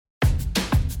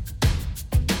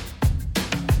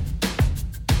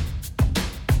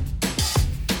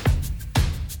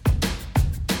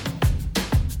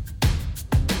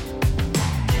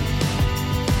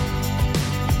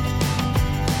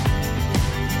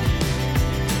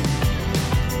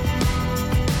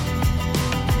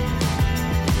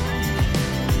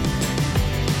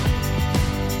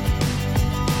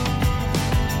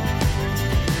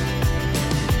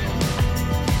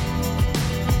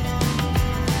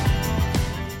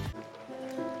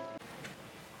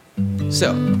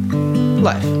So,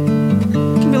 life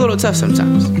can be a little tough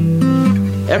sometimes.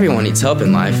 Everyone needs help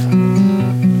in life.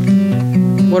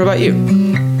 What about you?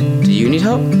 Do you need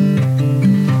help?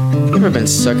 You ever been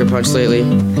sucker punched lately?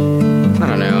 I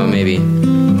don't know, maybe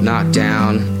knocked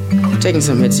down, taking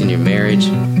some hits in your marriage,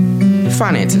 your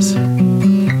finances.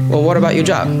 Well, what about your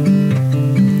job?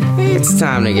 It's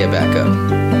time to get back up.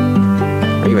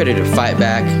 Are you ready to fight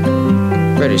back?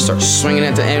 Ready to start swinging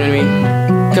at the enemy?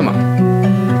 Come on.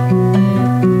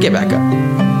 Get back up.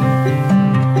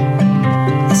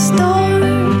 The storm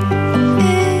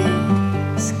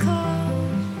is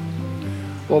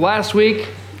calm. Well, last week,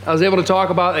 I was able to talk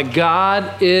about that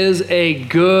God is a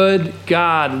good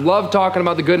God. Love talking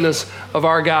about the goodness of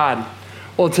our God.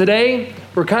 Well, today,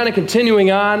 we're kind of continuing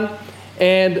on,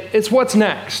 and it's what's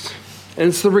next. And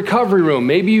it's the recovery room.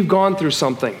 Maybe you've gone through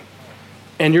something,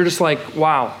 and you're just like,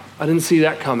 wow, I didn't see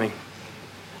that coming.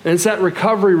 And it's that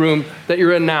recovery room that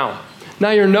you're in now. Now,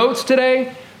 your notes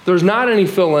today, there's not any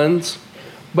fill-ins,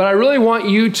 but I really want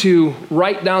you to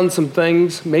write down some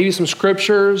things, maybe some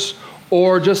scriptures,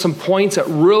 or just some points that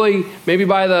really, maybe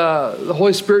by the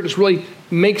Holy Spirit, just really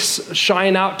makes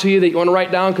shine out to you that you want to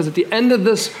write down. Because at the end of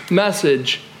this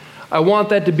message, I want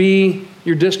that to be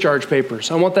your discharge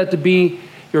papers. I want that to be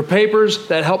your papers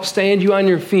that help stand you on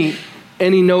your feet,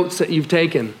 any notes that you've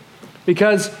taken.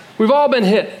 Because we've all been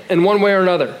hit in one way or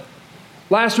another.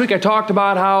 Last week I talked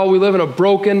about how we live in a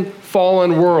broken,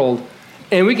 fallen world,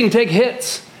 and we can take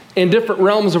hits in different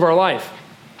realms of our life.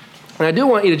 And I do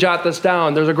want you to jot this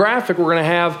down. There's a graphic we're going to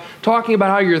have talking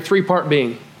about how you're a three-part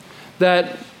being.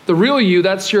 That the real you,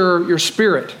 that's your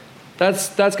spirit.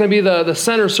 That's going to be the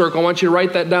center circle. I want you to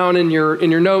write that down in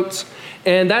your notes.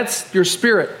 And that's your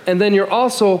spirit. And then you're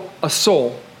also a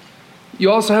soul.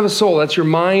 You also have a soul. That's your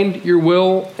mind, your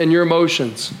will, and your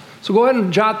emotions. So go ahead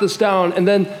and jot this down. And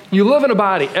then you live in a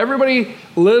body. Everybody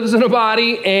lives in a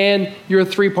body, and you're a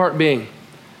three-part being.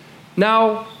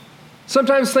 Now,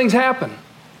 sometimes things happen.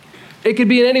 It could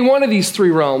be in any one of these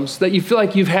three realms that you feel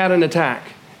like you've had an attack.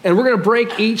 And we're going to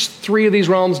break each three of these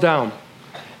realms down.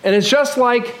 And it's just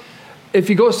like if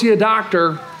you go see a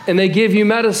doctor and they give you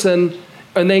medicine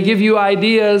and they give you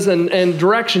ideas and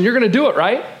direction, you're going to do it,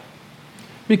 right?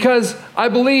 Because I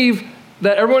believe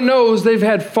that everyone knows they've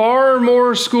had far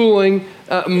more schooling,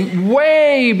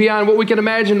 way beyond what we can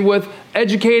imagine with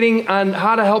educating on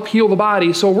how to help heal the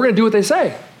body. So we're going to do what they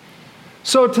say.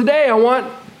 So today I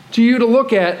want you to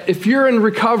look at, if you're in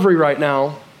recovery right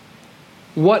now,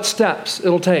 what steps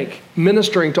it'll take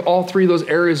ministering to all three of those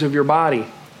areas of your body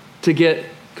to get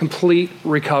complete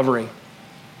recovery.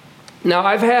 Now,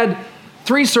 I've had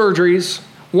 3 surgeries.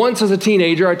 Once as a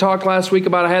teenager, I talked last week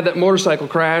about I had that motorcycle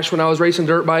crash when I was racing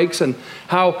dirt bikes and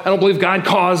how I don't believe God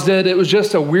caused it. It was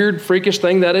just a weird, freakish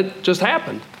thing that it just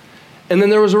happened. And then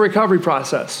there was a recovery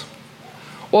process.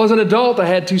 Well, as an adult, I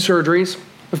had 2 surgeries.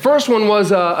 The first one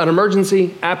was an emergency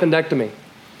appendectomy.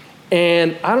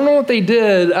 And I don't know what they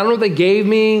did. I don't know what they gave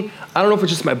me. I don't know if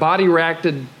it's just my body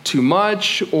reacted too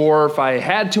much or if I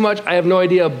had too much. I have no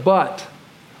idea. But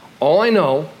all I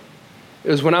know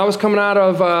is when I was coming out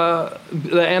of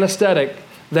the anesthetic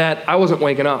that I wasn't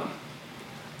waking up.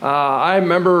 I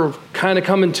remember kind of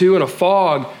coming to in a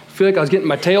fog, feel like I was getting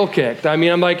my tail kicked. I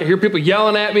mean, I'm like, I hear people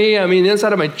yelling at me. I mean, the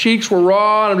inside of my cheeks were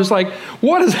raw, and I'm just like,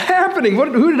 what is happening?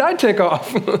 Who did I tick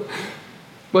off?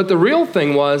 But the real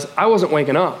thing was, I wasn't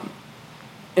waking up.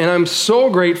 And I'm so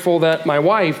grateful that my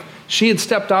wife, she had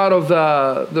stepped out of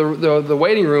the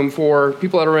waiting room for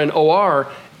people that are in OR,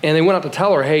 and they went out to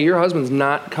tell her, hey, your husband's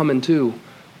not coming to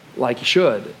like he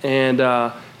should.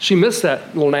 And she missed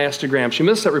that little nastogram. She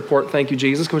missed that report, thank you,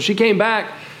 Jesus, because when she came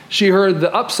back, she heard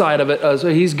the upside of it. So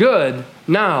he's good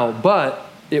now, but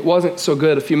it wasn't so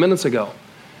good a few minutes ago.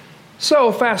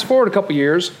 So fast forward a couple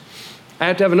years, I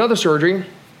had to have another surgery.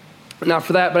 Not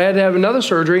for that, but I had to have another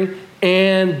surgery,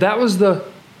 and that was the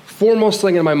foremost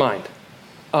thing in my mind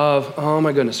of, oh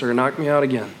my goodness, they're going to knock me out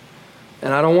again.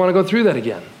 And I don't want to go through that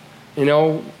again. You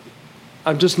know,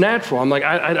 I'm just natural. I'm like,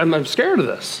 I'm scared of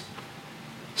this.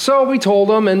 So we told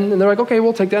them, and they're like, okay,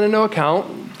 we'll take that into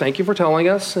account. Thank you for telling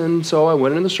us. And so I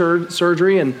went into the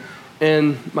surgery,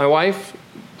 and my wife,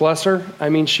 bless her, I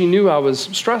mean, she knew I was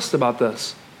stressed about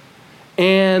this.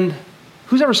 And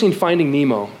who's ever seen Finding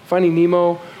Nemo? Finding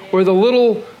Nemo, where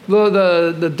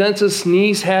the dentist's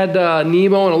niece had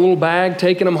Nemo in a little bag,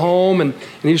 taking him home, and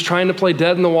he was trying to play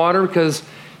dead in the water because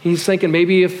he's thinking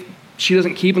maybe if she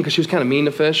doesn't keep him because she was kind of mean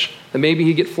to fish, that maybe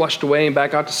he'd get flushed away and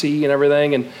back out to sea and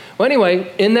everything. And well,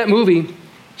 anyway, in that movie,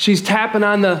 she's tapping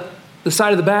on the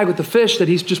side of the bag with the fish that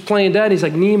he's just playing dead. He's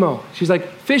like, Nemo. She's like,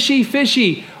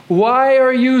 fishy, why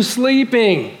are you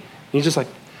sleeping? And he's just like,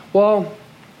 well,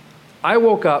 I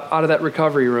woke up out of that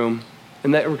recovery room,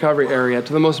 in that recovery area,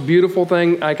 to the most beautiful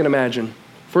thing I can imagine.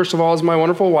 First of all is my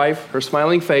wonderful wife, her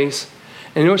smiling face.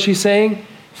 And you know what she's saying?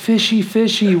 Fishy,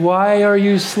 fishy, why are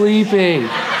you sleeping?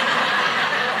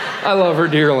 I love her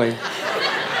dearly.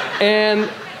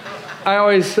 And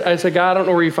I said, God, I don't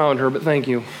know where you found her, but thank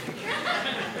you.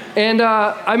 And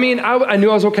I knew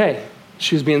I was okay.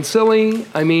 She was being silly.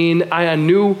 I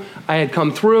knew I had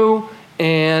come through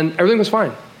and everything was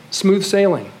fine. Smooth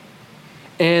sailing.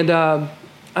 And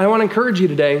I want to encourage you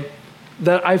today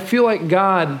that I feel like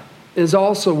God is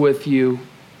also with you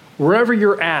wherever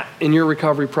you're at in your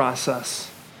recovery process.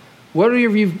 Whatever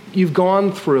you've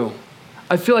gone through,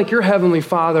 I feel like your Heavenly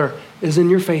Father is in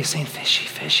your face saying, fishy,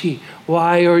 fishy,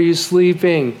 why are you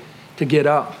sleeping? To get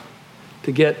up,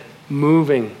 to get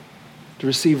moving, to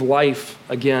receive life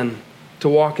again, to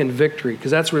walk in victory,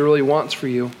 because that's what He really wants for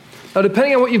you. Now,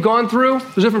 depending on what you've gone through,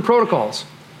 there's different protocols.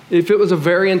 If it was a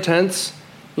very intense,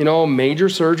 major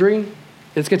surgery,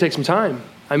 it's going to take some time.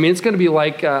 It's going to be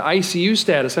like ICU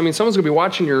status. Someone's going to be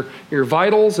watching your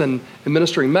vitals and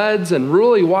administering meds and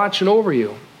really watching over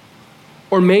you.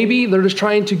 Or maybe they're just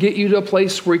trying to get you to a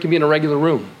place where you can be in a regular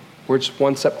room, where it's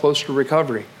one step closer to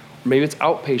recovery. Or maybe it's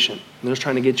outpatient, and they're just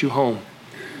trying to get you home.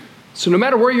 So no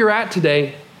matter where you're at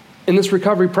today in this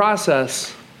recovery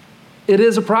process, it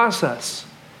is a process.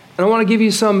 And I want to give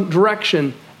you some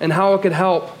direction and how it could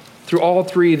help through all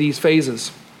three of these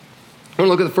phases. I want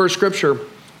to look at the first scripture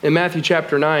in Matthew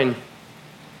chapter 9,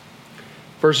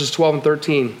 verses 12 and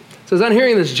 13. It says, on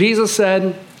hearing this, Jesus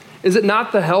said, is it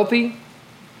not the healthy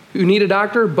who need a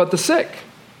doctor, but the sick?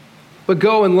 But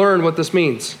go and learn what this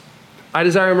means. I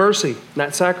desire mercy,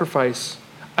 not sacrifice.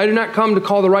 I do not come to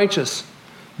call the righteous,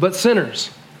 but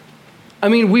sinners.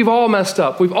 We've all messed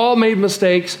up. We've all made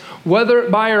mistakes, whether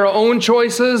by our own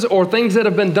choices or things that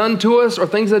have been done to us or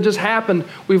things that just happened.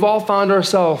 We've all found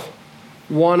ourselves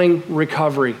wanting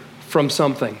recovery from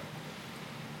something.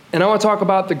 And I want to talk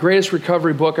about the greatest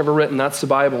recovery book ever written. That's the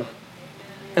Bible.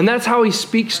 And that's how He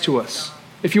speaks to us.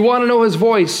 If you want to know His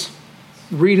voice,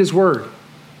 read His word.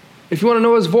 If you want to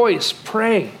know His voice,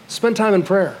 pray. Spend time in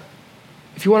prayer.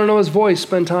 If you want to know His voice,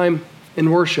 spend time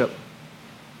in worship.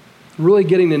 Really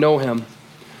getting to know Him.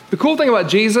 The cool thing about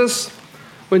Jesus,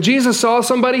 when Jesus saw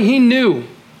somebody, He knew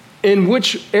in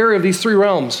which area of these three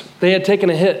realms they had taken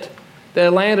a hit that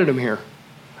had landed Him here.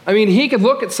 He could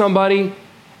look at somebody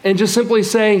and just simply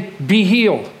say, be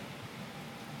healed.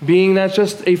 Being that's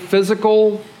just a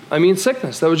physical,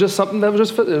 sickness. That was just something that was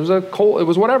just, it was a cold, it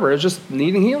was whatever. It was just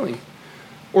needing healing.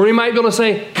 Or He might be able to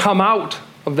say, come out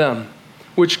of them,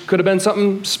 which could have been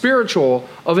something spiritual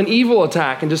of an evil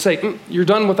attack and just say, you're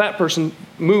done with that person,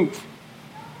 move.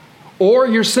 Or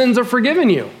your sins are forgiven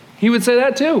you. He would say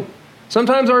that too.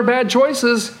 Sometimes our bad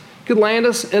choices could land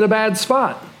us in a bad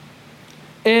spot.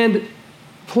 And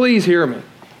please hear me.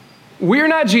 We're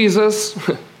not Jesus,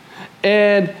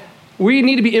 and we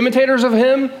need to be imitators of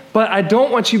Him, but I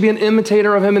don't want you to be an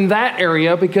imitator of Him in that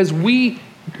area because we're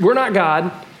not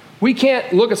God. We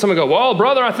can't look at someone and go, well,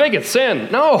 brother, I think it's sin.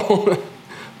 No,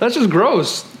 that's just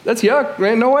gross. That's yuck,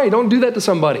 man. No way. Don't do that to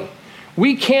somebody.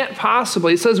 We can't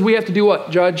possibly, it says we have to do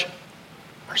what? Judge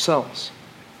ourselves.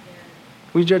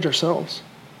 We judge ourselves.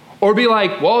 Or be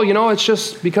like, well, it's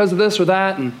just because of this or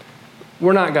that, and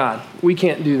we're not God. We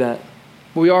can't do that.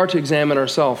 We are to examine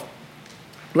ourselves.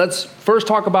 Let's first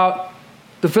talk about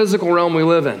the physical realm we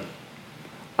live in.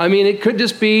 It could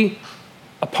just be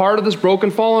a part of this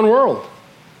broken, fallen world.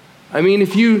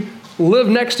 If you live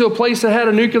next to a place that had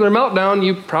a nuclear meltdown,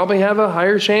 you probably have a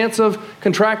higher chance of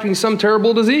contracting some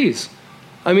terrible disease.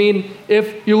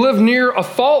 If you live near a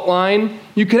fault line,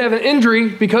 you could have an injury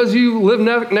because you live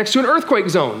next to an earthquake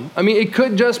zone. It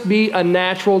could just be a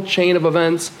natural chain of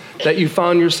events that you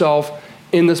found yourself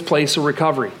in this place of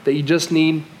recovery, that you just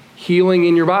need healing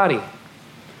in your body.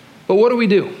 But what do we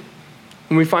do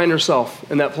when we find ourselves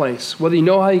in that place, whether you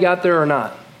know how you got there or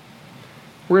not?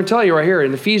 We're going to tell you right here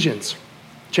in Ephesians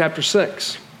chapter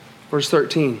 6, verse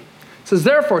 13. It says,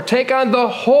 therefore, take on the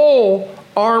whole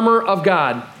armor of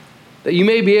God, that you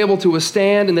may be able to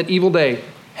withstand in that evil day.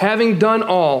 Having done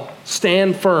all,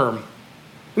 stand firm.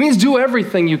 It means do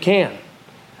everything you can.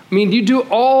 You do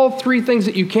all three things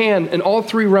that you can in all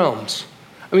three realms.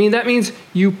 That means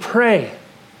you pray.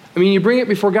 You bring it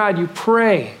before God, you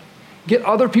pray. Get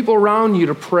other people around you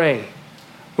to pray.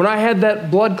 When I had that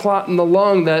blood clot in the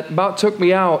lung that about took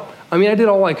me out, I did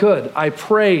all I could. I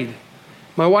prayed.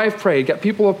 My wife prayed. Got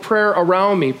people of prayer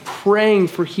around me praying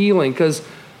for healing because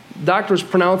doctors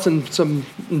pronouncing some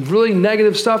really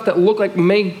negative stuff that looked like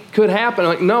could happen.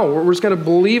 I'm like, no, we're just going to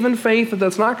believe in faith that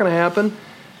that's not going to happen.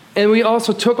 And we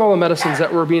also took all the medicines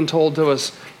that were being told to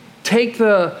us. Take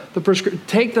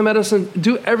the medicine,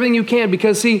 do everything you can,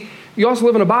 because see, you also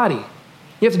live in a body.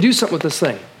 You have to do something with this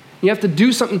thing. You have to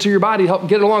do something to your body to help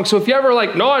get it along. So if you ever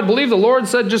like, no, I believe the Lord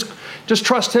said just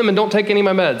trust him and don't take any of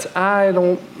my meds.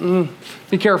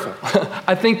 Be careful.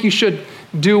 I think you should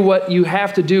do what you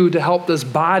have to do to help this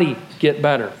body get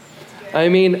better. I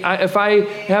mean, if I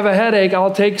have a headache,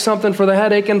 I'll take something for the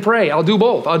headache and pray. I'll do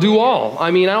both. I'll do all.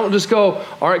 I mean, I don't just go,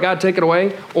 all right, God, take it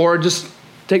away, or just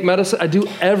take medicine. I do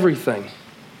everything.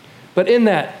 But in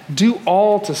that, do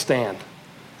all to stand.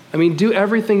 I mean, do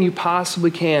everything you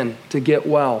possibly can to get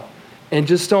well. And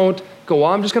just don't go,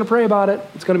 well, I'm just going to pray about it.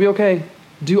 It's going to be okay.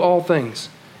 Do all things.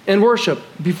 And worship.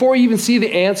 Before you even see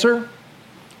the answer,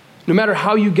 no matter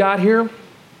how you got here,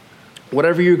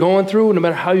 whatever you're going through, no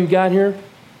matter how you got here,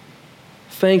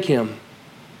 thank him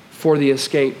for the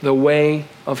escape, the way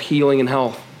of healing and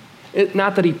health.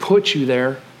 Not that he put you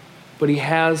there, but he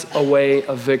has a way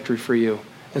of victory for you.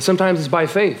 And sometimes it's by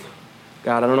faith.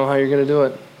 God, I don't know how you're going to do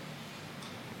it.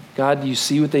 God, do you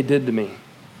see what they did to me?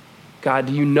 God,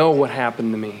 do you know what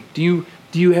happened to me? Do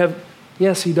you have,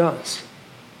 yes, he does.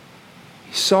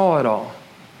 He saw it all.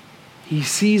 He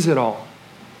sees it all.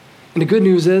 And the good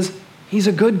news is, he's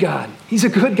a good God. He's a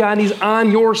good God, and he's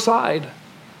on your side.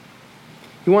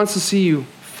 He wants to see you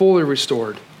fully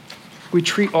restored. We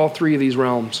treat all three of these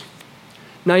realms.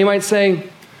 Now you might say,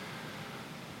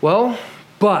 well,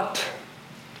 but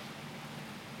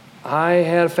I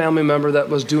had a family member that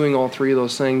was doing all three of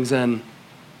those things and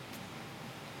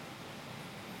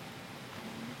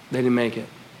they didn't make it.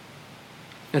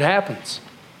 It happens.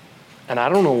 And I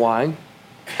don't know why.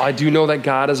 I do know that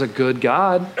God is a good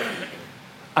God.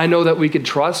 I know that we could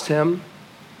trust him.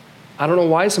 I don't know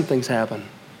why some things happen.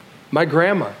 My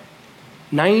grandma,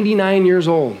 99 years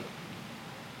old,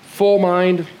 full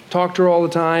mind, talked to her all the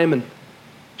time, and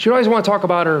she'd always want to talk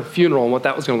about her funeral and what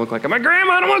that was going to look like. I'm like,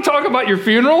 Grandma, I don't want to talk about your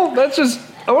funeral.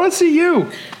 I want to see you.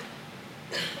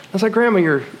 I was like, Grandma,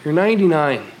 you're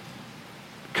 99.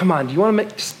 Come on, you want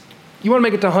to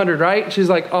make it to 100, right? She's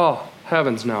like, oh,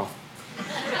 heavens no.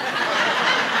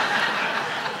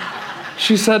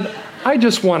 She said, I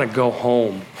just want to go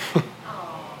home.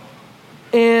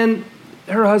 And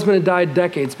her husband had died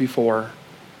decades before,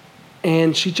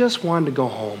 and she just wanted to go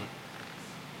home.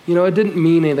 You know, it didn't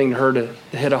mean anything to her to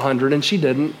hit 100, and she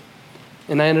didn't.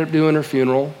 And I ended up doing her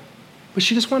funeral, but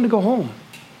she just wanted to go home.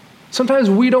 Sometimes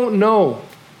we don't know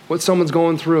what someone's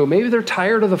going through. Maybe they're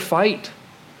tired of the fight.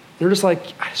 They're just like,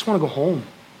 I just want to go home.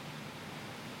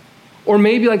 Or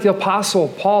maybe like the Apostle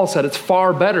Paul said, it's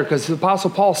far better, because the Apostle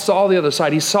Paul saw the other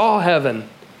side. He saw heaven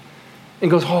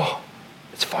and goes, oh,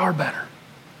 it's far better.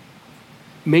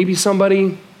 Maybe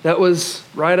somebody that was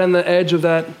right on the edge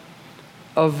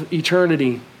of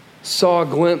eternity saw a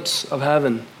glimpse of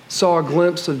heaven, saw a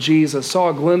glimpse of Jesus, saw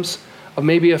a glimpse of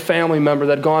maybe a family member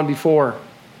that had gone before.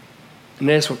 And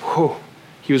they just went, whoa,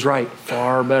 he was right,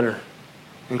 far better.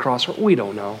 And cross, we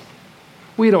don't know.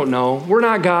 We don't know. We're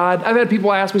not God. I've had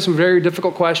people ask me some very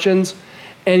difficult questions.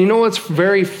 And you know what's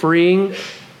very freeing?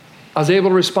 I was able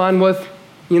to respond with,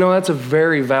 that's a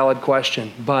very valid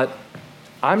question, but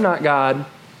I'm not God.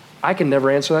 I can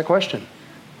never answer that question.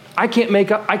 I can't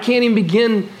even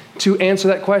begin to answer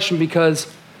that question,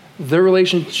 because their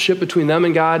relationship between them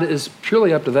and God is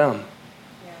purely up to them.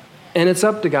 And it's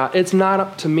up to God. It's not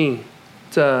up to me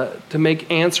to make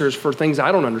answers for things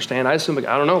I don't understand. I assume, I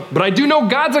don't know. But I do know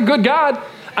God's a good God.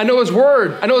 I know his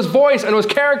word. I know his voice. I know his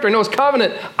character. I know his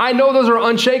covenant. I know those are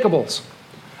unshakables.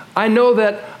 I know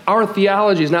that our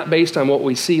theology is not based on what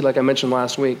we see, like I mentioned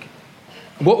last week.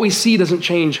 What we see doesn't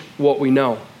change what we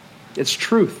know. It's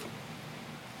truth.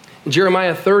 In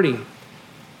Jeremiah 30,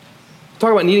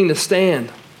 talk about needing to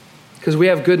stand, because we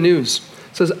have good news.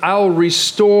 It says, I'll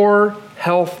restore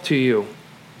health to you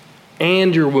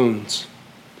and your wounds.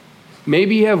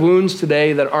 Maybe you have wounds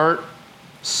today that aren't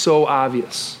so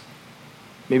obvious.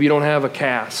 Maybe you don't have a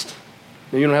cast.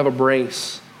 Maybe you don't have a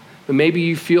brace. But maybe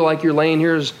you feel like you're laying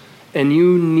here and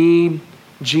you need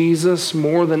Jesus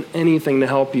more than anything to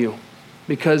help you,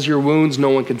 because your wounds no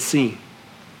one can see.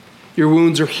 Your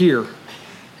wounds are here.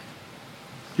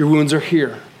 Your wounds are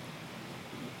here.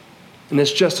 And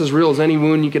it's just as real as any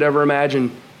wound you could ever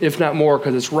imagine, if not more,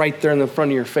 because it's right there in the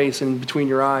front of your face and between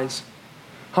your eyes.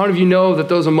 How many of you know that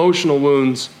those emotional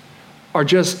wounds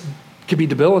could be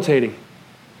debilitating?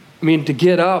 I mean, to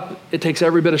get up, it takes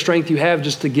every bit of strength you have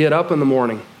just to get up in the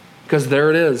morning, because there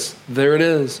it is, there it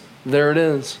is, there it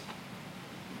is.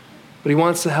 But he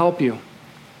wants to help you.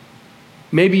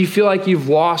 Maybe you feel like you've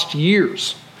lost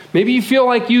years. Maybe you feel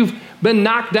like you've been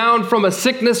knocked down from a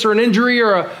sickness or an injury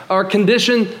or a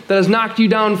condition that has knocked you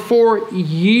down for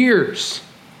years.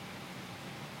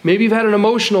 Maybe you've had an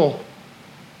emotional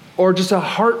or just a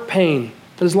heart pain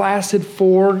that has lasted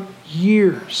for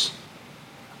years.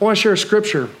 I want to share a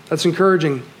scripture that's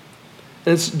encouraging.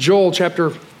 And it's Joel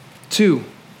chapter 2,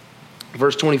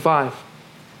 verse 25.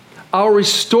 I'll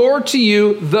restore to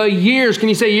you the years. Can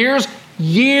you say years?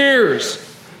 Years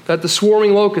that the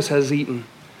swarming locust has eaten.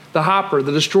 The hopper,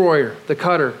 the destroyer, the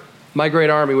cutter, my great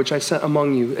army, which I sent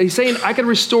among you. He's saying, I can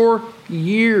restore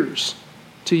years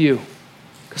to you.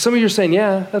 Because some of you are saying,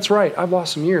 yeah, that's right. I've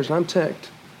lost some years and I'm ticked.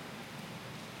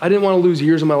 I didn't want to lose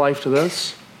years of my life to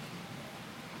this.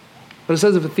 But it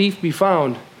says if a thief be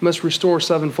found, he must restore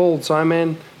sevenfold. So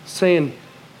I'm saying,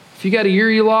 if you got a year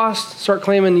you lost, start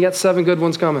claiming you got 7 good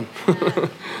ones coming.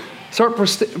 Start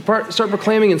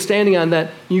proclaiming and standing on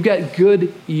that. You got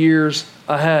good years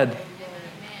ahead.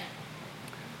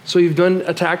 So you've been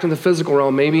attacked in the physical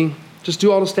realm. Maybe just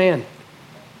do all to stand.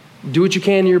 Do what you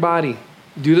can in your body.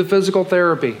 Do the physical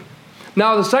therapy.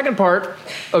 Now the second part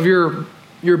of your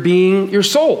being, your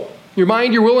soul, your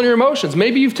mind, your will, and your emotions.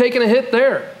 Maybe you've taken a hit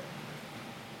there.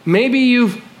 Maybe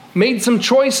you've made some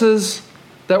choices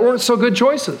that weren't so good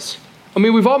choices. I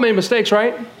mean, we've all made mistakes,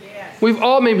 right? Yes. We've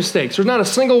all made mistakes. There's not a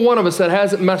single one of us that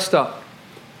hasn't messed up.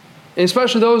 And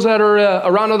especially those that are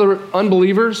around other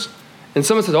unbelievers. And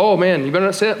someone says, oh man, you better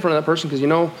not say that in front of that person because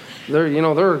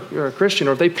you're a Christian.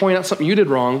 Or if they point out something you did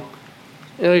wrong,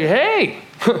 you're like, hey,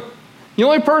 the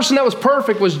only person that was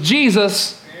perfect was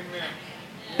Jesus. Amen.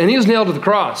 And he was nailed to the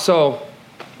cross. So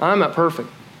I'm not perfect.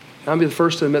 I'll be the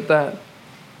first to admit that.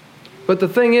 But the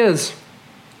thing is,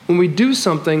 when we do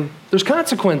something, there's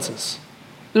consequences.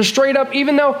 There's straight up,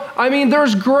 even though,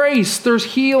 there's grace, there's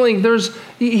healing,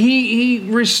 he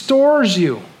restores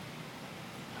you.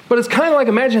 But it's kind of like,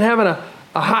 imagine having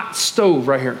a hot stove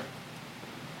right here.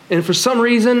 And for some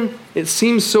reason, it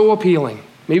seems so appealing.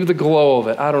 Maybe the glow of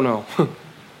it, I don't know. The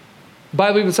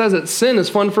Bible even says that sin is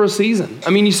fun for a season.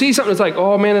 You see something that's like,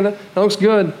 oh man, that looks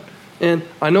good. And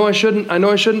I know I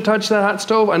shouldn't touch that hot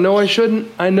stove. I know I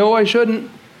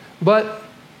shouldn't. But,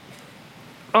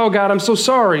 oh God, I'm so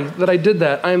sorry that I did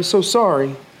that. I am so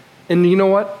sorry. And you know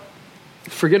what?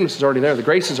 Forgiveness is already there. The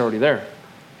grace is already there.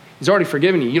 He's already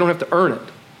forgiven you. You don't have to earn it.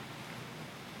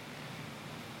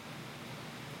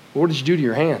 What did you do to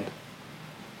your hand?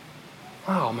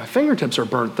 Wow, my fingertips are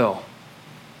burnt though.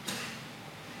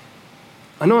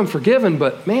 I know I'm forgiven,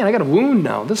 but man, I got a wound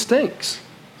now. This stinks.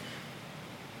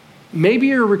 Maybe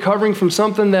you're recovering from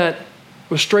something that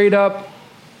was straight up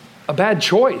a bad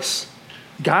choice.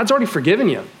 God's already forgiven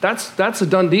you. That's a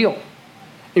done deal.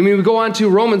 And when we go on to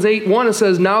Romans 8:1, it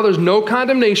says, now there's no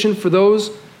condemnation for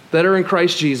those that are in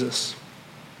Christ Jesus.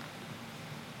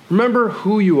 Remember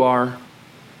who you are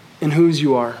and whose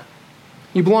you are.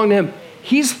 You belong to him.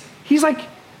 He's like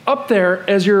up there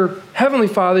as your heavenly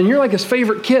Father, and you're like his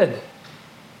favorite kid.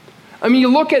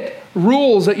 You look at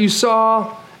rules that you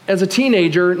saw as a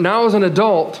teenager, now as an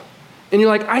adult, and you're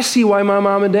like, I see why my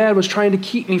mom and dad was trying to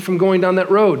keep me from going down that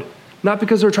road. Not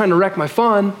because they were trying to wreck my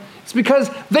fun. It's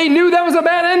because they knew that was a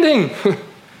bad ending.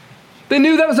 They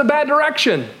knew that was a bad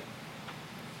direction.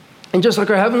 And just like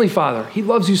our Heavenly Father, he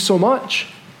loves you so much.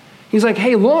 He's like,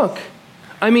 hey, look,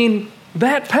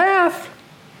 that path,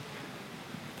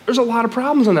 there's a lot of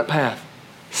problems on that path.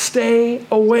 Stay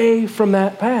away from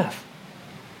that path.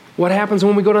 What happens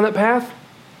when we go down that path?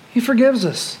 He forgives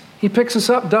us. He picks us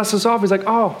up, dusts us off. He's like,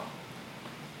 oh,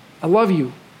 I love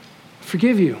you. I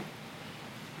forgive you.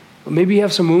 But maybe you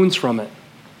have some wounds from it.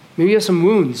 Maybe you have some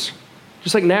wounds,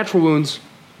 just like natural wounds,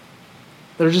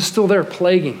 that are just still there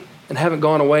plaguing and haven't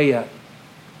gone away yet.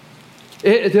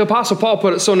 The Apostle Paul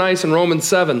put it so nice in Romans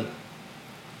 7.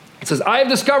 It says, I have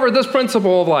discovered this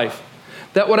principle of life,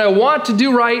 that what I want to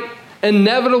do right,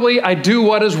 inevitably I do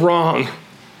what is wrong. He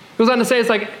goes on to say it's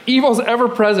like evil's ever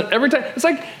present. Every time, it's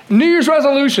like New Year's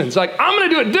resolutions. Like, I'm going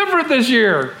to do it different this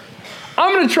year.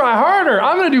 I'm going to try harder.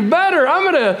 I'm going to do better.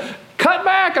 I'm going to cut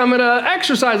back. I'm going to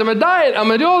exercise. I'm going to diet. I'm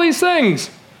going to do all these things.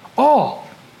 Oh,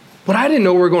 but I didn't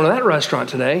know we were going to that restaurant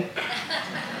today.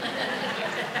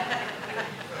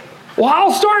 Well,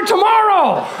 I'll start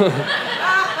tomorrow.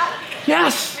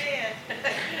 Yes.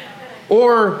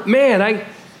 Or, man,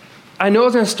 I know I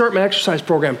was going to start my exercise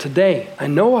program today. I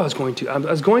know I was going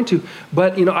to.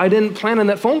 But, I didn't plan on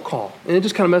that phone call. And it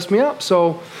just kind of messed me up.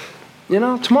 So,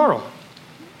 tomorrow.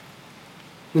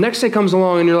 The next day comes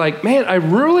along and you're like, man, I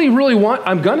really, really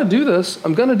I'm going to do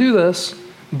this.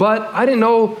 But I didn't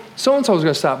know so-and-so was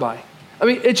going to stop by.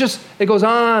 It goes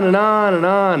on and on and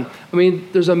on.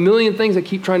 There's a million things that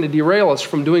keep trying to derail us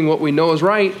from doing what we know is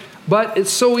right. But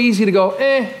it's so easy to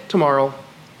go, tomorrow.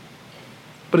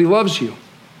 But he loves you.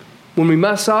 When we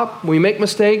mess up, when we make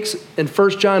mistakes, in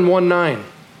 1 John 1:9,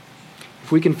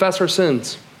 if we confess our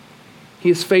sins, He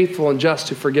is faithful and just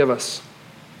to forgive us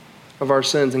of our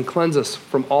sins and cleanse us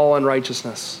from all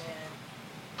unrighteousness.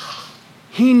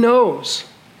 He knows.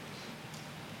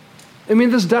 I mean,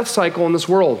 this death cycle in this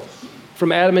world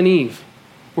from Adam and Eve,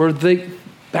 where the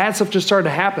bad stuff just started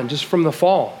to happen just from the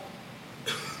fall.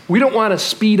 We don't want to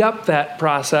speed up that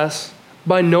process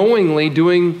by knowingly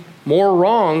doing more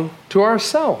wrong to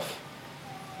ourselves.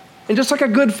 And just like a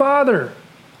good father,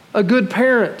 a good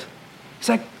parent, he's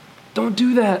like, don't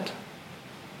do that.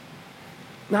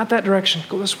 Not that direction.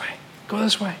 Go this way. Go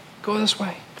this way. Go this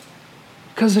way.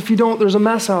 Because if you don't, there's a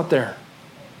mess out there.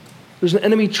 There's an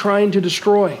enemy trying to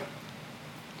destroy.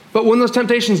 But when those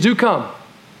temptations do come,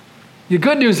 the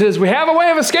good news is we have a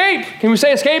way of escape. Can we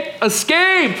say escape?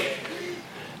 Escape!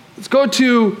 Let's go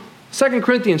to 2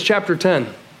 Corinthians chapter 10.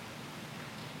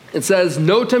 It says,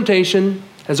 no temptation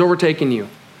has overtaken you,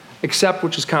 except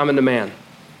which is common to man.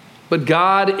 But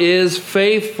God is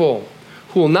faithful,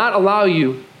 who will not allow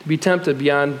you to be tempted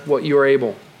beyond what you are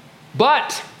able.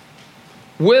 But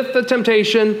with the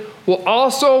temptation will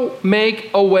also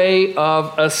make a way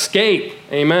of escape.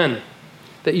 Amen.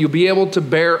 That you'll be able to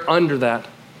bear under that.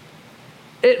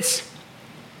 It's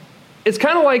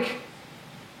kind of like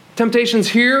temptation's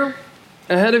here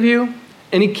ahead of you,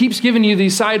 and he keeps giving you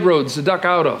these side roads to duck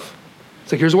out of.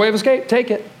 It's like, here's a way of escape,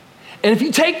 take it. And if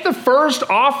you take the first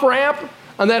off-ramp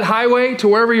on that highway to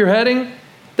wherever you're heading,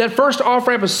 that first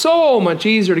off-ramp is so much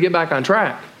easier to get back on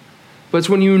track. But it's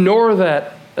when you ignore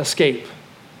that escape.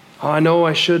 Oh, I know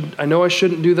I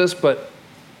shouldn't do this, but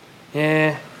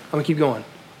I'm gonna keep going.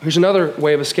 Here's another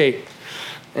way of escape.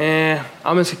 I'm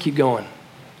just gonna keep going.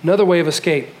 Another way of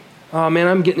escape. Oh man,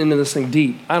 I'm getting into this thing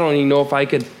deep. I don't even know if I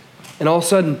could. And all of a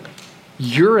sudden,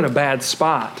 you're in a bad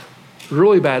spot,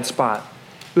 really bad spot.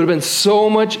 It would have been so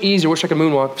much easier, wish I could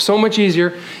moonwalk, so much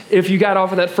easier if you got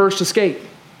off of that first escape.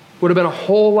 Would have been a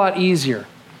whole lot easier.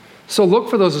 So look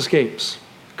for those escapes,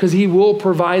 because he will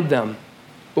provide them,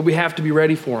 but we have to be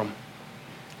ready for them.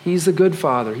 He's the good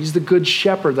father. He's the good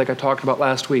shepherd, like I talked about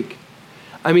last week.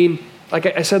 I mean, like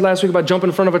I said last week about jumping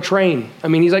in front of a train. I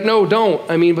mean, he's like, no, don't.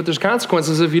 I mean, but there's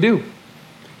consequences if you do.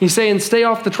 He's saying stay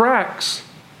off the tracks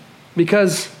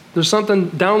because there's something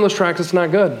down those tracks that's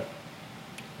not good.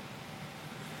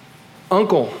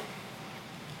 Uncle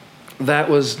that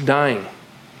was dying,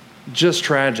 just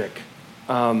tragic.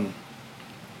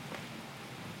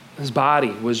 His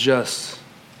body was just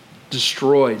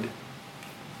destroyed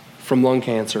from lung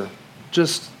cancer.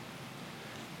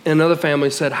 And another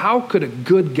family said, how could a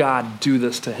good God do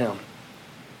this to him?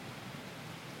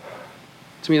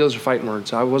 To me, those are fighting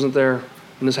words. I wasn't there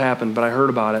when this happened, but I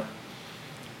heard about it.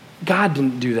 God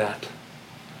didn't do that.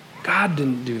 God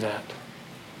didn't do that.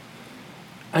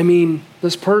 I mean,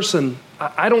 this person,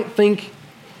 I don't think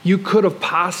you could have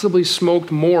possibly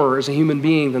smoked more as a human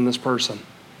being than this person.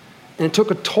 And it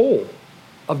took a toll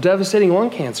of devastating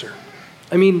lung cancer.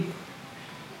 I mean,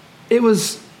 it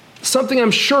was something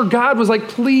I'm sure God was like,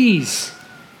 please,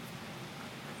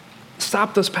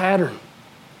 stop this pattern.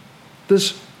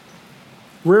 This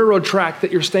railroad track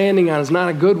that you're standing on is not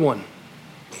a good one.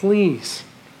 Please.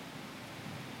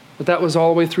 But that was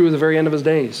all the way through the very end of his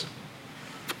days.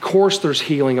 Of course there's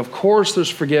healing. Of course there's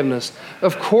forgiveness.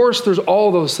 Of course there's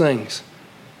all those things.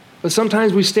 But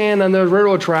sometimes we stand on those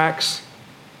railroad tracks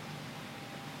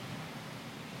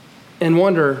and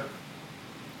wonder,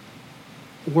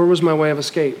 where was my way of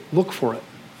escape? Look for it.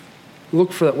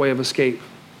 Look for that way of escape.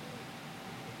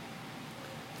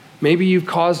 Maybe you've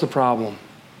caused a problem.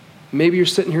 Maybe you're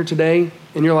sitting here today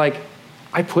and you're like,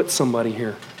 I put somebody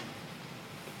here.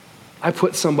 I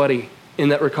put somebody in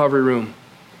that recovery room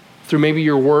through maybe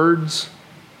your words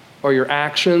or your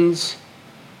actions.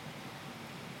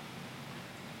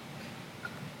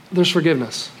 There's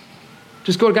forgiveness.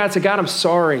 Just go to God and say, God, I'm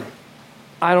sorry.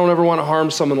 I don't ever want to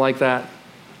harm someone like that.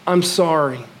 I'm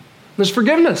sorry. There's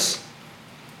forgiveness.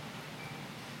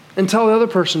 And tell the other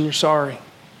person you're sorry,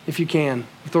 if you can,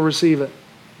 if they'll receive it.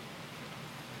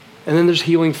 And then there's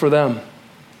healing for them.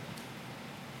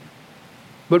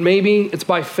 But maybe it's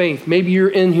by faith. Maybe you're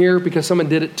in here because someone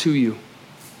did it to you.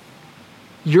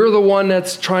 You're the one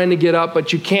that's trying to get up,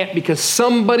 but you can't because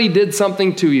somebody did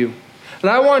something to you. And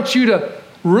I want you to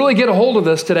really get a hold of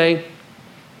this today.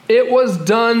 It was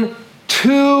done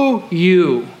to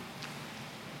you.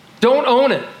 Don't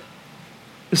own it.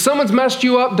 If someone's messed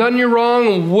you up, done you wrong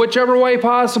in whichever way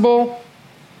possible,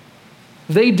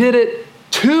 they did it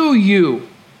to you.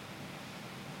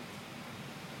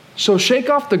 So shake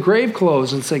off the grave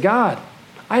clothes and say, God,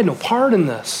 I had no part in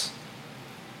this.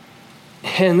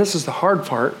 And this is the hard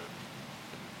part.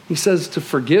 He says to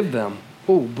forgive them.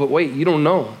 Oh, but wait, you don't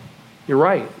know. You're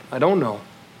right. I don't know.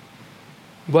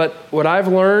 But what I've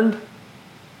learned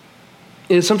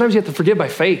is sometimes you have to forgive by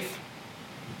faith.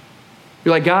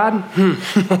 You're like, God,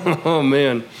 oh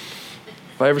man,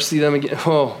 if I ever see them again,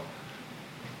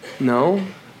 no. He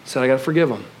said, I got to forgive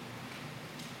them.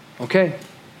 Okay,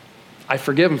 I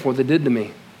forgive them for what they did to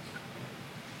me.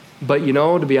 But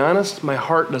to be honest, my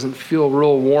heart doesn't feel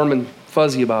real warm and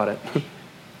fuzzy about it.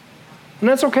 And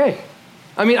that's okay.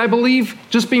 I mean, I believe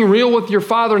just being real with your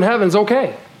Father in heaven is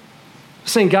okay.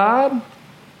 Saying, God,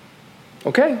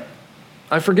 okay,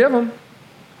 I forgive him.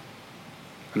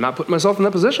 I'm not putting myself in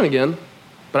that position again,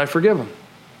 but I forgive him.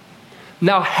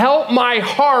 Now help my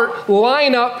heart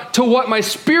line up to what my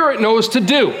spirit knows to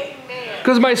do.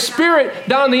 Because my spirit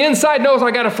down the inside knows I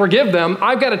got to forgive them.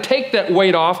 I've got to take that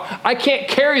weight off. I can't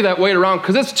carry that weight around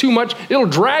because it's too much. It'll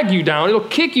drag you down. It'll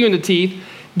kick you in the teeth.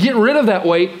 Get rid of that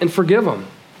weight and forgive them.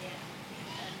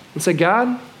 And say,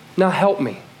 God, now help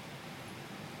me.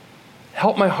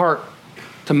 Help my heart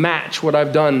to match what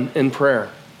I've done in prayer.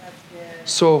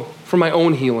 So for my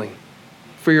own healing,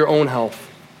 for your own health.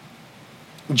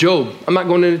 Job, I'm not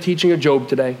going into teaching of Job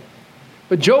today,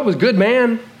 but Job was a good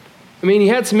man. I mean, he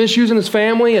had some issues in his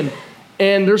family, and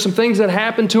there's some things that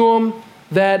happened to him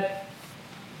that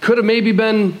could have maybe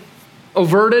been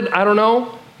averted. I don't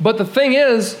know. But the thing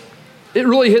is, it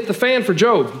really hit the fan for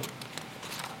Job.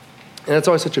 And that's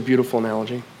always such a beautiful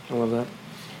analogy. I love that.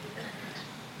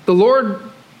 The Lord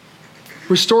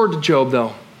restored to Job,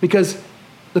 though, because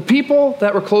the people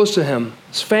that were close to him,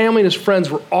 his family and his friends,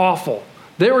 were awful.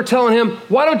 They were telling him,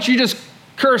 why don't you just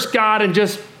curse God and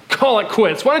just call it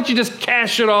quits? Why don't you just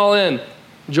cash it all in?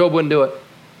 Job wouldn't do it.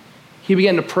 He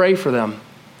began to pray for them.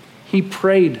 He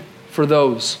prayed for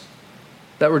those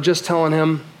that were just telling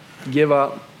him, give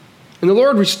up. And the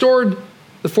Lord restored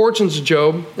the fortunes of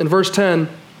Job in verse 10.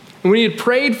 And when he had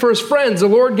prayed for his friends, the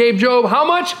Lord gave Job how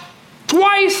much?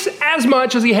 Twice as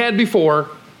much as he had before.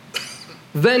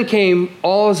 Then came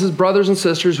all of his brothers and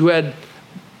sisters who had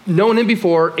known him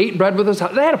before, ate bread with us.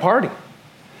 They had a party.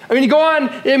 I mean, you go on,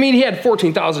 he had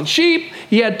 14,000 sheep.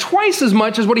 He had twice as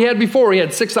much as what he had before. He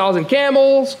had 6,000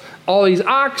 camels, all these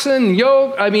oxen,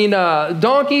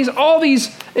 donkeys, all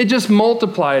these. It just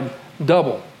multiplied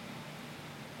double.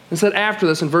 It said after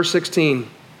this in verse 16,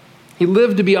 he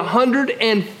lived to be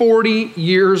 140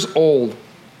 years old.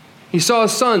 He saw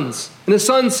his sons and his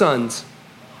sons' sons,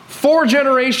 4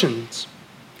 generations.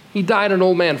 He died an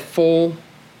old man full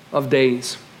of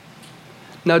days.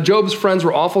 Now, Job's friends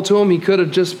were awful to him. He could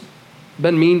have just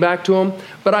been mean back to him.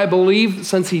 But I believe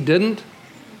since he didn't,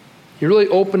 he really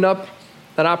opened up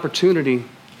that opportunity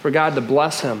for God to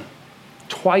bless him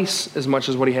twice as much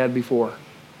as what he had before.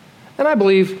 And I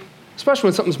believe, especially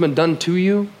when something's been done to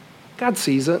you, God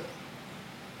sees it.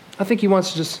 I think he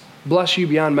wants to just bless you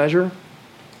beyond measure.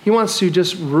 He wants to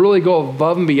just really go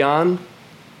above and beyond.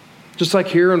 Just like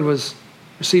Hiram was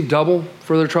received double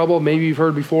for their trouble, maybe you've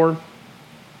heard before.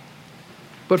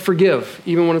 But forgive,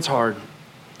 even when it's hard.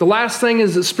 The last thing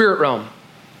is the spirit realm.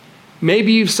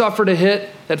 Maybe you've suffered a hit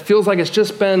that feels like it's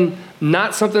just been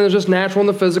not something that's just natural in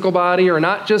the physical body, or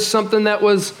not just something that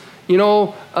was,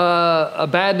 a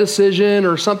bad decision,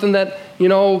 or something that,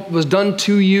 was done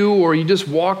to you, or you just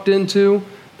walked into,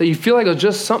 that you feel like it was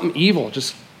just something evil,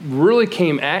 just really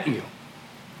came at you.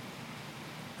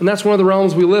 And that's one of the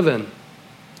realms we live in.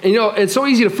 And, it's so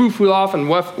easy to foo-foo off in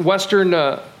Western,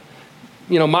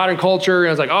 modern culture.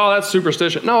 And it's like, oh, that's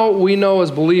superstition. No, we know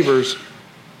as believers,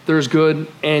 there's good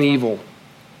and evil.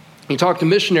 You talk to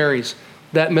missionaries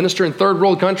that minister in third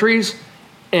world countries,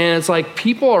 and it's like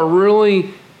people are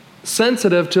really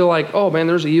sensitive to like, oh man,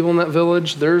 there's evil in that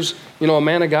village. There's, a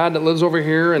man of God that lives over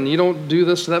here, and you don't do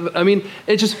this to that. I mean,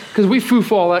 it's just because we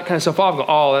foo-foo all that kind of stuff off. Go,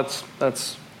 oh,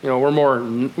 that's we're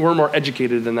more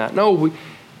educated than that. No,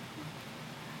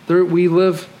 we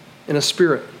live in a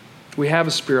spirit. We have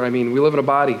a spirit. We live in a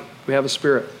body. We have a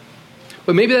spirit.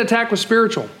 But maybe that attack was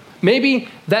spiritual. Maybe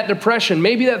that depression,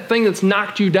 maybe that thing that's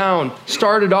knocked you down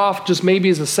started off just maybe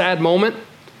as a sad moment,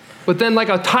 but then like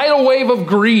a tidal wave of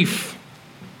grief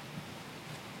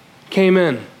came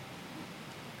in,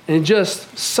 and it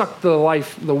just sucked the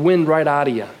wind right out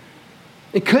of you.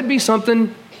 It could be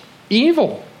something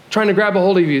evil trying to grab a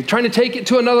hold of you, trying to take it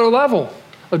to another level.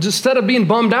 Of just instead of being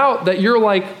bummed out that you're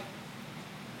like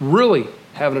really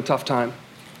having a tough time.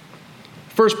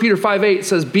 1 Peter 5:8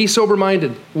 says, be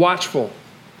sober-minded, watchful.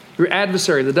 Your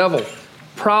adversary, the devil,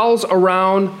 prowls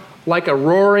around like a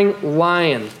roaring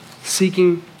lion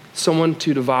seeking someone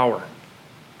to devour.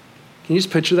 Can you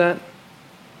just picture that?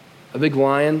 A big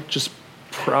lion just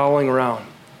prowling around,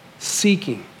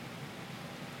 seeking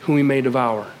whom he may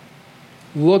devour,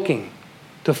 looking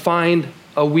to find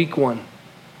a weak one,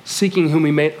 seeking whom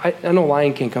he may. I know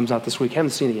Lion King comes out this week. I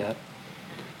haven't seen it yet.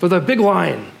 But the big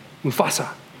lion Mufasa.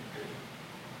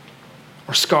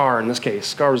 Or Scar in this case.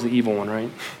 Scar was the evil one, right?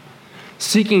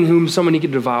 Seeking whom someone he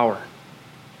could devour.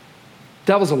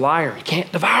 Devil's a liar. He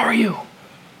can't devour you.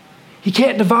 He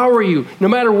can't devour you. No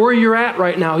matter where you're at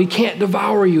right now, he can't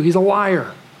devour you. He's a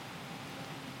liar.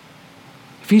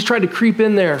 If he's tried to creep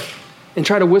in there and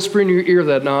try to whisper in your ear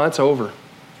that, no, it's over.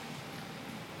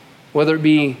 Whether it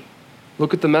be,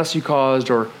 look at the mess you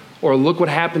caused, or look what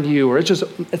happened to you, or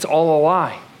it's all a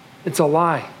lie. It's a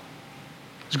lie.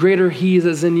 It's greater he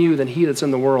that's in you than he that's in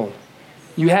the world.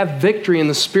 You have victory in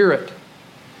the Spirit.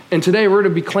 And today we're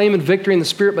going to be claiming victory in the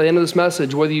Spirit by the end of this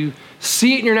message. Whether you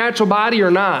see it in your natural body or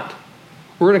not,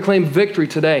 we're going to claim victory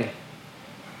today.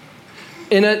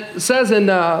 And it says in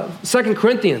 2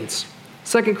 Corinthians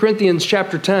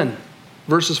chapter 10,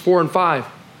 verses 4 and 5,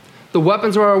 the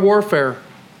weapons of our warfare.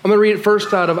 I'm going to read it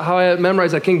first out of how I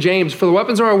memorized that, King James. For the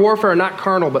weapons of our warfare are not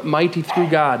carnal, but mighty through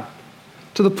God,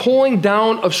 to the pulling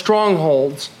down of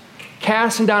strongholds,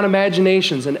 casting down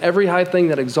imaginations and every high thing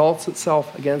that exalts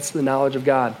itself against the knowledge of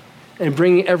God, and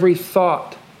bringing every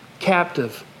thought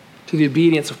captive to the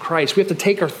obedience of Christ. We have to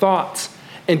take our thoughts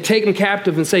and take them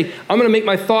captive and say, I'm going to make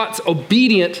my thoughts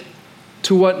obedient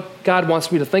to what God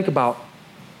wants me to think about.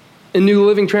 In New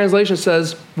Living Translation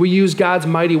says, we use God's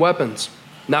mighty weapons,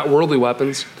 not worldly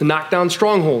weapons, to knock down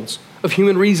strongholds of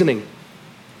human reasoning,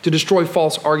 to destroy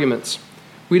false arguments.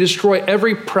 We destroy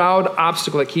every proud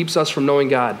obstacle that keeps us from knowing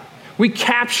God. We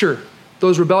capture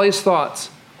those rebellious thoughts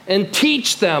and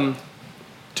teach them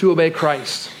to obey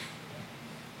Christ.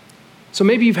 So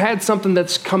maybe you've had something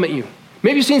that's come at you.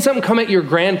 Maybe you've seen something come at your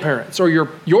grandparents or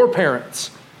your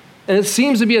parents, and it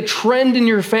seems to be a trend in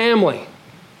your family.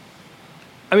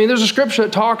 I mean, there's a scripture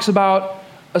that talks about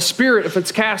a spirit, if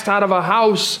it's cast out of a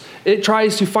house, it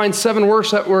tries to find seven more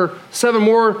that were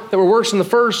worse than the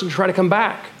first and try to come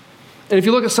back. And if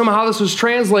you look at some of how this was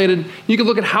translated, you could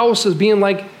look at house as being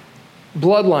like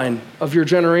bloodline of your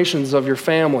generations, of your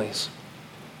families.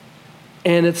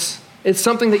 And it's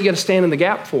something that you got to stand in the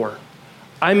gap for.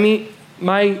 I mean,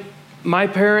 my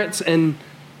parents and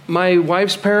my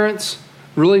wife's parents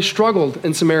really struggled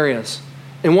in some areas.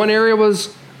 And one area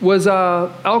was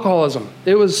alcoholism.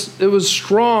 It was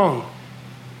strong,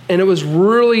 and it was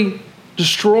really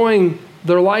destroying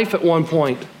their life at one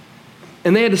point.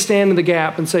 And they had to stand in the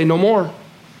gap and say, no more.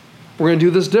 We're going to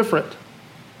do this different.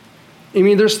 I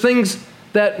mean, there's things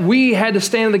that we had to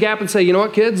stand in the gap and say, you know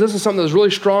what, kids, this is something that's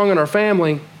really strong in our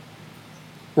family.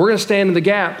 We're going to stand in the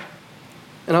gap.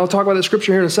 And I'll talk about that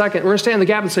scripture here in a second. We're going to stand in the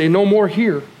gap and say, no more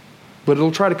here, but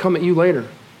it'll try to come at you later.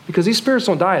 Because these spirits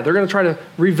don't die. They're going to try to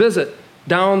revisit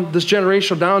down this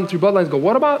generation, down through bloodlines, go,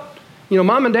 what about,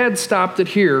 mom and dad stopped it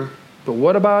here, but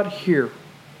what about here?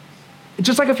 It's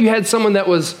just like if you had someone that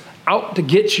was out to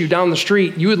get you down the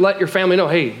street, you would let your family know,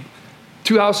 hey,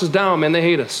 2 houses down, man, they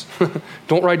hate us.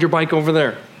 Don't ride your bike over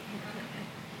there.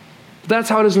 But that's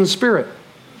how it is in the Spirit.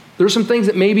 There's some things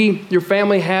that maybe your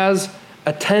family has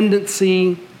a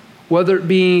tendency, whether it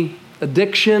be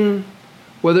addiction,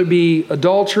 whether it be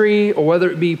adultery, or whether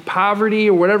it be poverty,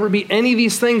 or whatever it be, any of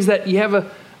these things that you have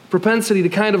a propensity to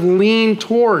kind of lean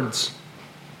towards.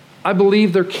 I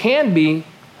believe there can be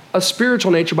a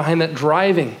spiritual nature behind that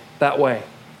driving that way.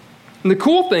 And the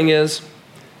cool thing is,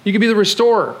 you can be the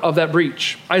restorer of that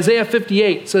breach. Isaiah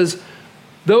 58 says,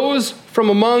 those from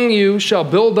among you shall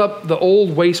build up the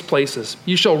old waste places.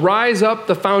 You shall rise up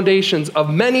the foundations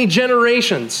of many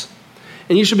generations,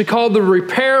 and you shall be called the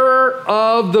repairer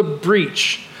of the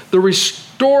breach, the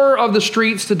restorer of the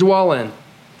streets to dwell in.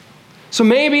 So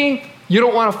maybe you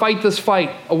don't want to fight this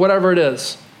fight, or whatever it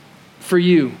is, for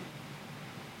you.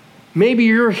 Maybe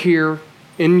you're here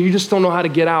and you just don't know how to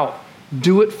get out.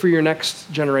 Do it for your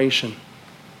next generation.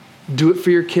 Do it for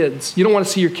your kids. You don't want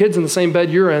to see your kids in the same bed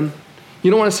you're in. You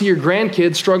don't want to see your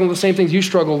grandkids struggling with the same things you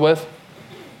struggled with.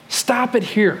 Stop it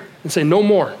here and say, no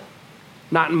more.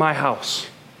 Not in my house.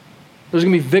 There's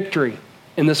going to be victory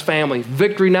in this family.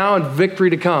 Victory now and victory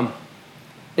to come.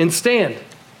 And stand.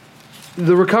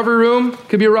 The recovery room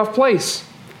could be a rough place.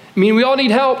 I mean, we all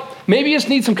need help. Maybe you just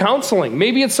need some counseling.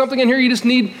 Maybe it's something in here you just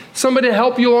need somebody to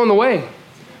help you along the way.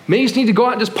 Maybe you just need to go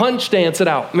out and just punch dance it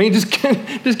out. I mean, just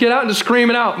get out and just scream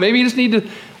it out. Maybe you just need to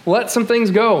let some things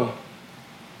go.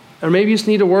 Or maybe you just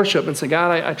need to worship and say,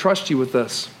 God, I trust you with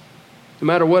this, no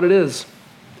matter what it is.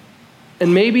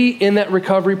 And maybe in that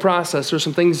recovery process, there's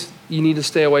some things you need to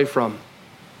stay away from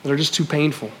that are just too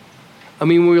painful. I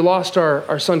mean, when we lost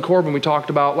our son Corbin, we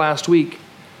talked about last week,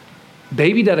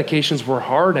 baby dedications were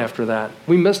hard after that.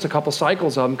 We missed a couple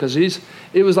cycles of them because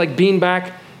it was like being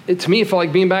back. To me, it felt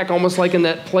like being back almost like in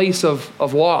that place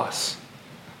of loss.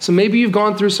 So maybe you've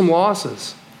gone through some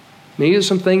losses. Maybe there's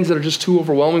some things that are just too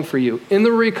overwhelming for you. In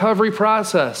the recovery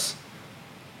process,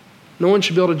 no one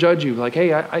should be able to judge you. Like,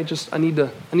 hey, I need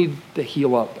to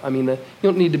heal up. I mean, you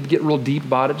don't need to get real deep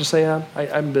about it. Just say,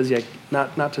 I'm busy.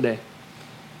 Not today.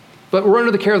 But we're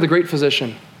under the care of the great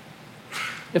physician.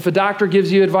 If a doctor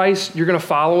gives you advice, you're going to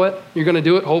follow it. You're going to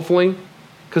do it, hopefully,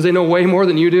 because they know way more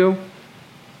than you do.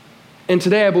 And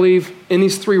today, I believe, in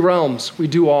these three realms, we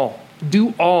do all.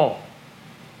 Do all.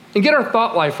 And get our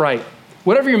thought life right.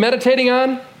 Whatever you're meditating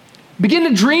on, begin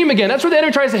to dream again. That's where the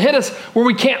enemy tries to hit us, where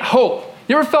we can't hope.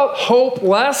 You ever felt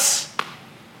hopeless?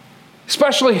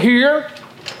 Especially here,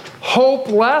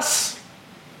 hopeless.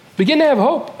 Begin to have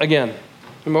hope again.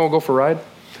 You might go for a ride.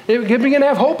 Begin to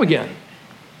have hope again.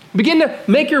 Begin to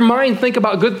make your mind think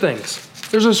about good things.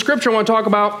 There's a scripture I want to talk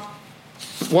about,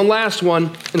 one last one,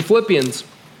 in Philippians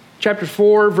chapter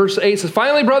 4, verse 8. It says,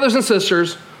 finally, brothers and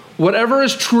sisters, whatever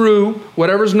is true,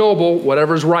 whatever is noble,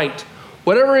 whatever is right,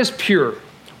 whatever is pure,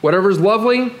 whatever is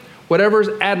lovely, whatever is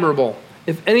admirable,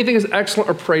 if anything is excellent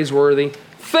or praiseworthy,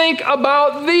 think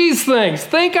about these things.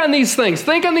 Think on these things.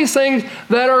 Think on these things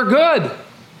that are good.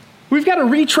 We've got to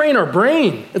retrain our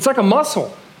brain. It's like a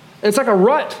muscle. It's like a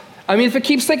rut. I mean, if it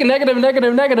keeps thinking negative,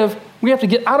 negative, negative, we have to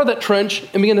get out of that trench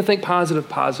and begin to think positive,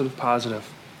 positive, positive.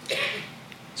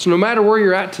 So no matter where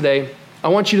you're at today, I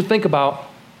want you to think about,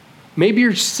 maybe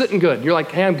you're sitting good. You're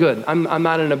like, hey, I'm good. I'm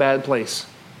not in a bad place.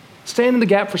 Stand in the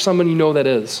gap for someone you know that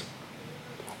is.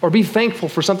 Or be thankful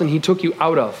for something he took you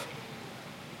out of.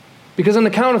 Because on the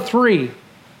count of 3,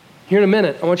 here in a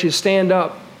minute, I want you to stand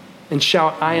up and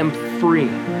shout, I am free.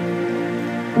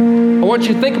 I want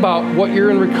you to think about what you're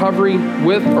in recovery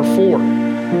with or for.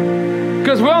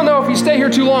 Because we all know if you stay here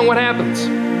too long, what happens?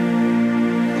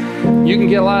 You can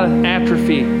get a lot of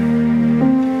atrophy.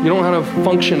 You don't know how to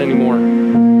function anymore.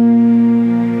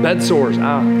 Bed sores,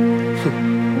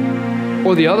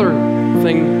 Or the other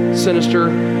thing, sinister,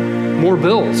 more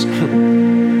bills.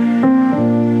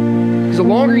 Because the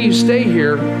longer you stay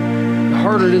here, the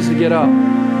harder it is to get up.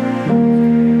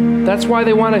 That's why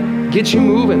they want to get you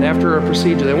moving after a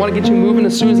procedure. They want to get you moving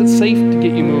as soon as it's safe to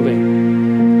get you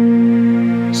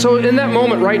moving. So in that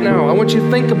moment right now, I want you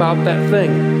to think about that thing.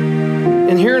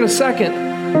 And here in a second,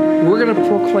 we're going to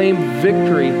proclaim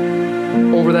victory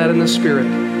over that in the spirit.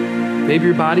 Maybe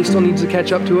your body still needs to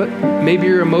catch up to it. Maybe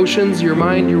your emotions, your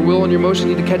mind, your will, and your emotions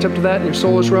need to catch up to that in your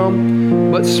soulish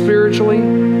realm. But spiritually,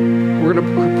 we're going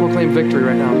to proclaim victory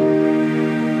right now.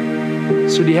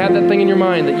 So do you have that thing in your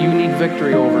mind that you need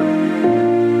victory over?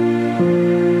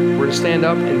 We're going to stand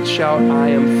up and shout, I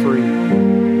am free.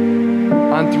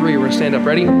 On 3, we're going to stand up.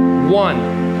 Ready?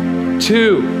 1,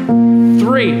 2,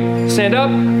 3. Stand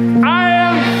up. I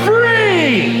am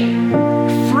free!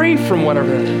 Free from whatever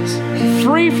that is.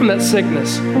 Free from that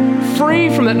sickness. Free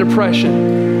from that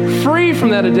depression. Free from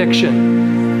that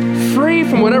addiction. Free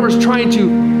from whatever's trying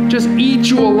to just eat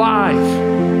you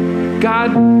alive.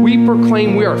 God, we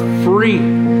proclaim we are free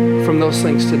from those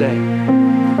things today.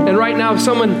 And right now, if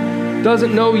someone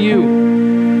doesn't know you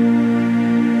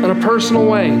in a personal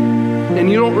way, and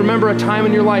you don't remember a time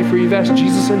in your life where you've asked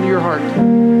Jesus into your heart,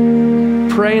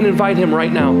 pray and invite him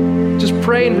right now. Just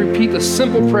pray and repeat the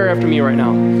simple prayer after me right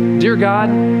now. Dear God,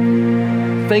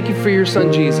 thank you for your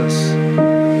son, Jesus.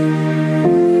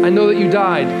 I know that you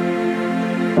died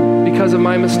because of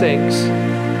my mistakes.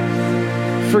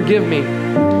 Forgive me.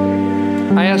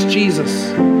 I ask Jesus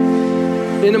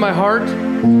into my heart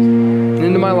and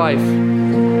into my life.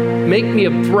 Make me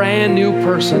a brand new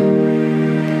person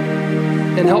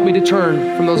and help me to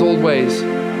turn from those old ways.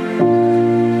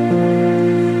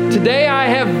 Today I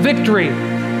have victory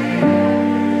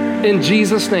in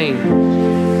Jesus' name.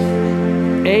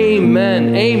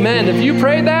 Amen. Amen. If you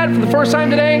prayed that for the first time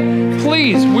today,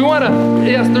 please,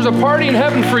 yes, there's a party in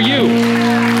heaven for you.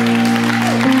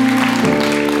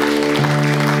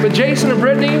 But Jason and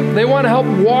Brittany, they want to help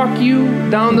walk you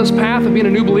down this path of being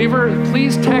a new believer.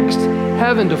 Please text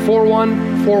heaven to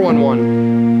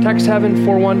 41411. Text heaven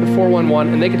 41 to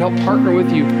 411, and they can help partner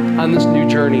with you on this new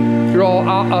journey. You're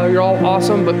all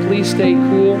awesome, but please stay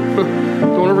cool.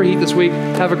 Don't overheat this week.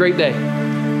 Have a great day.